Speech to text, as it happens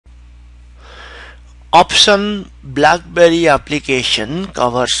Option BlackBerry application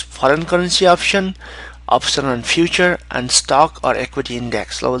covers foreign currency option, option on future, and stock or equity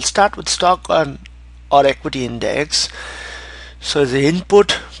index. So we'll start with stock or equity index. So the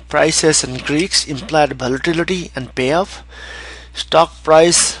input, prices and Greeks, implied volatility and payoff. Stock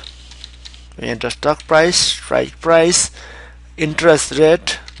price, we enter stock price, strike price, interest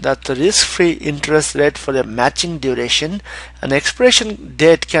rate, that's the risk-free interest rate for the matching duration. An expiration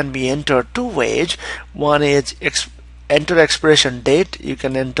date can be entered two ways. One is enter expiration date. You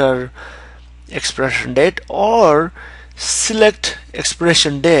can enter expiration date or select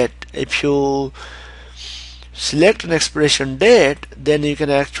expiration date. If you select an expiration date, then you can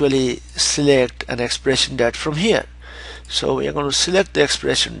actually select an expiration date from here. So we are going to select the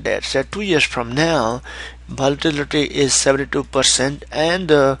expiration date. Say 2 years from now, volatility is 72% and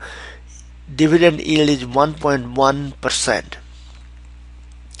the dividend yield is 1.1%.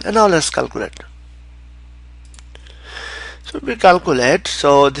 And now let's calculate. So we calculate.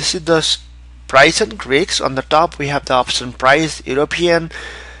 So this is the price and Greeks. On the top we have the option price, European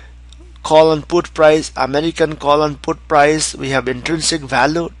call and put price, American call and put price. We have intrinsic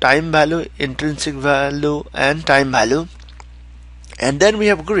value, time value, intrinsic value and time value. And then we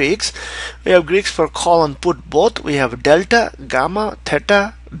have Greeks. We have Greeks for call and put both. We have delta, gamma,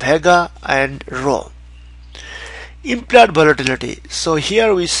 theta, vega and rho. Implied volatility. So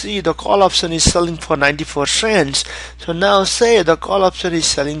here we see the call option is selling for 94 cents. So now say the call option is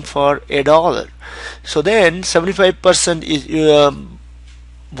selling for $1. So then 75% is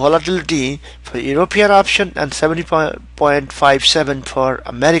volatility for European option and 70.57 for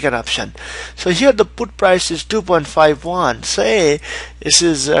American option. So here the put price is 2.51. Say this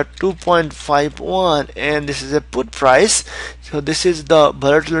is a 2.51 and this is a put price. So this is the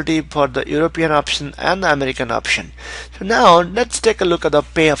volatility for the European option and the American option. So now let's take a look at the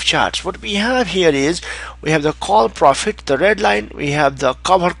payoff charts. What we have here is we have the call profit, the red line. We have the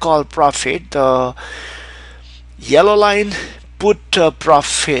cover call profit, the yellow line, put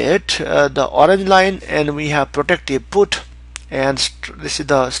profit, the orange line, and we have protective put, and this is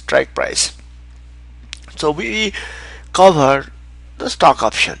the strike price. So we cover the stock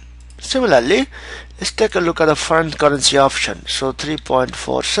option. Similarly, let's take a look at the foreign currency option. So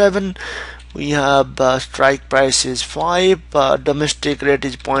 3.47, we have strike price is 5, domestic rate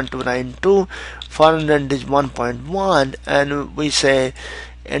is 0.292, foreign rate is 1.1, and we say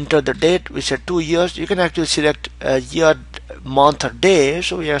enter the date. We say 2 years. You can actually select a year, month or day,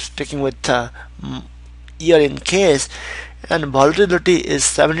 so we are sticking with year in case, and volatility is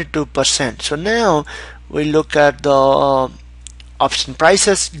 72%. So now we look at the option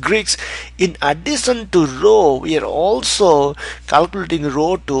prices, Greeks. In addition to rho, we are also calculating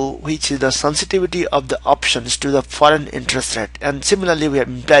rho 2, which is the sensitivity of the options to the foreign interest rate, and similarly we have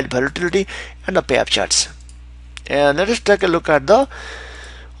implied volatility and the payoff charts. And let us take a look at the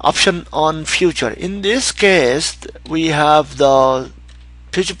option on future. In this case we have the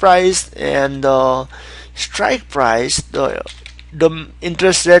future price and the strike price, the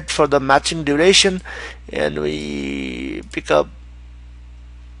interest rate for the matching duration, and we pick up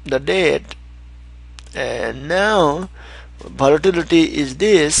the date, and now volatility is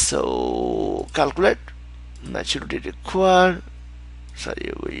this. So calculate maturity required.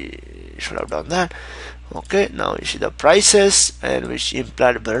 Sorry, we should have done that. Okay, now you see the prices and which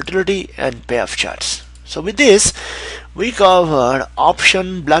implied volatility and payoff charts. So with this we covered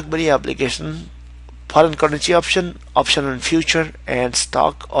option BlackBerry application, foreign currency option, option on future, and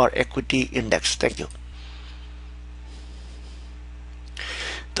stock or equity index. Thank you.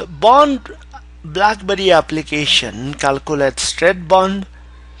 The bond BlackBerry application calculates straight bond,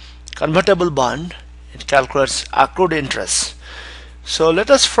 convertible bond. It calculates accrued interest. So let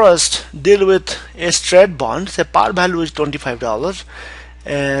us first deal with a straight bond. Say par value is $25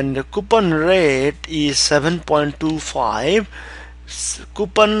 and the coupon rate is 7.25.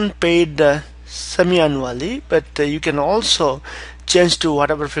 Coupon paid semi-annually, but you can also change to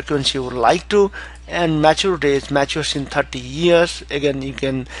whatever frequency you would like to, and maturity is matures in 30 years. Again, you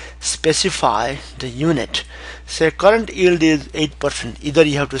can specify the unit. Say current yield is 8%. Either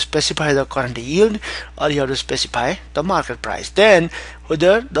you have to specify the current yield or you have to specify the market price. Then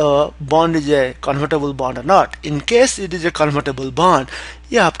whether the bond is a convertible bond or not. In case it is a convertible bond,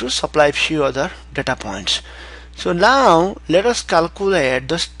 you have to supply few other data points. So now let us calculate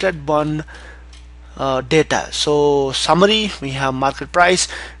the straight bond data. So summary, we have market price,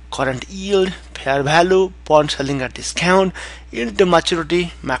 current yield, fair value, bond selling at discount, yield to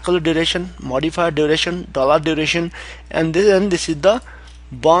maturity, macro duration, modified duration, dollar duration, and then this is the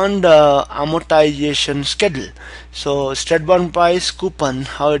bond amortization schedule. So straight bond price, coupon,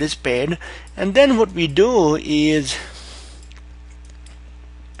 how it is paid, and then what we do is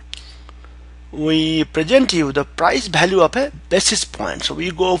we present you the price value of a basis point. So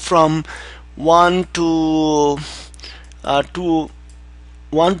we go from 1 to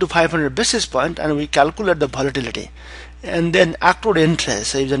 500 basis point, and we calculate the volatility, and then accrued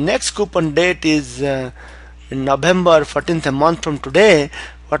interest. So if the next coupon date is in November 14th, a month from today,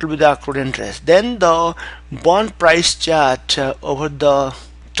 what will be the accrued interest? Then the bond price chart over the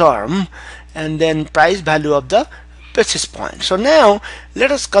term, and then price value of the basis point. So now let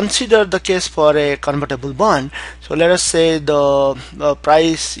us consider the case for a convertible bond. So let us say the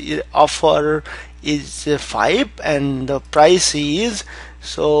price offer is 5 and the price is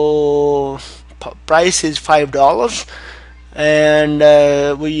 $5,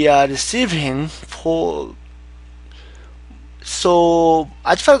 and we are receiving 4. So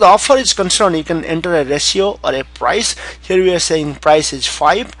as far as the offer is concerned, you can enter a ratio or a price. Here we are saying price is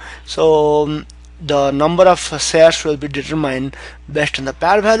 5, so the number of shares will be determined based on the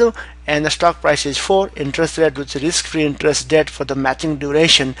par value, and the stock price is 4. Interest rate, which is risk-free interest rate for the matching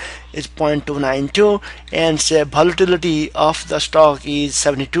duration, is 0.292, and say volatility of the stock is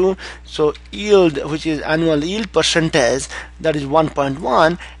 72. So yield, which is annual yield percentage, that is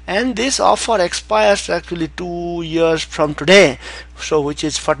 1.1, and this offer expires actually 2 years from today, so which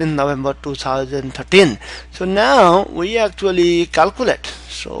is 14th November 2013. So now we actually calculate.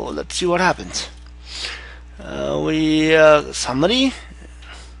 So let's see what happens. Summary.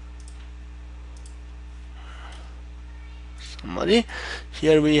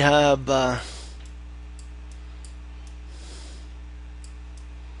 Here we have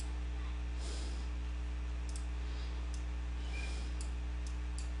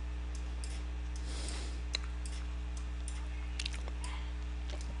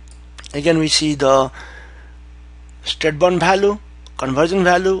again we see the straight bond value, conversion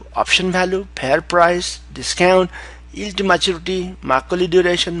value, option value, fair price, discount, yield to maturity, Macaulay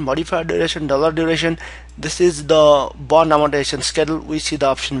duration, modified duration, dollar duration. This is the bond amortization schedule. We see the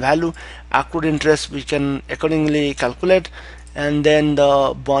option value, accrued interest we can accordingly calculate, and then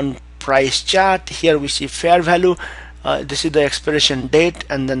the bond price chart. Here we see fair value. This is the expiration date,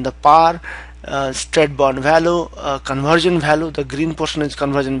 and then the par, straight bond value, conversion value. The green portion is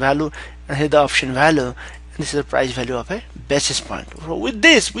conversion value, and here the option value. This is the price value of a basis point. So with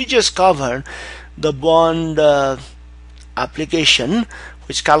this, we just covered the bond application,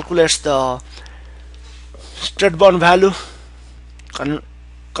 which calculates the straight bond value,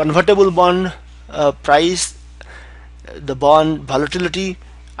 convertible bond price, the bond volatility,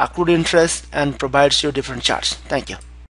 accrued interest, and provides you different charts. Thank you.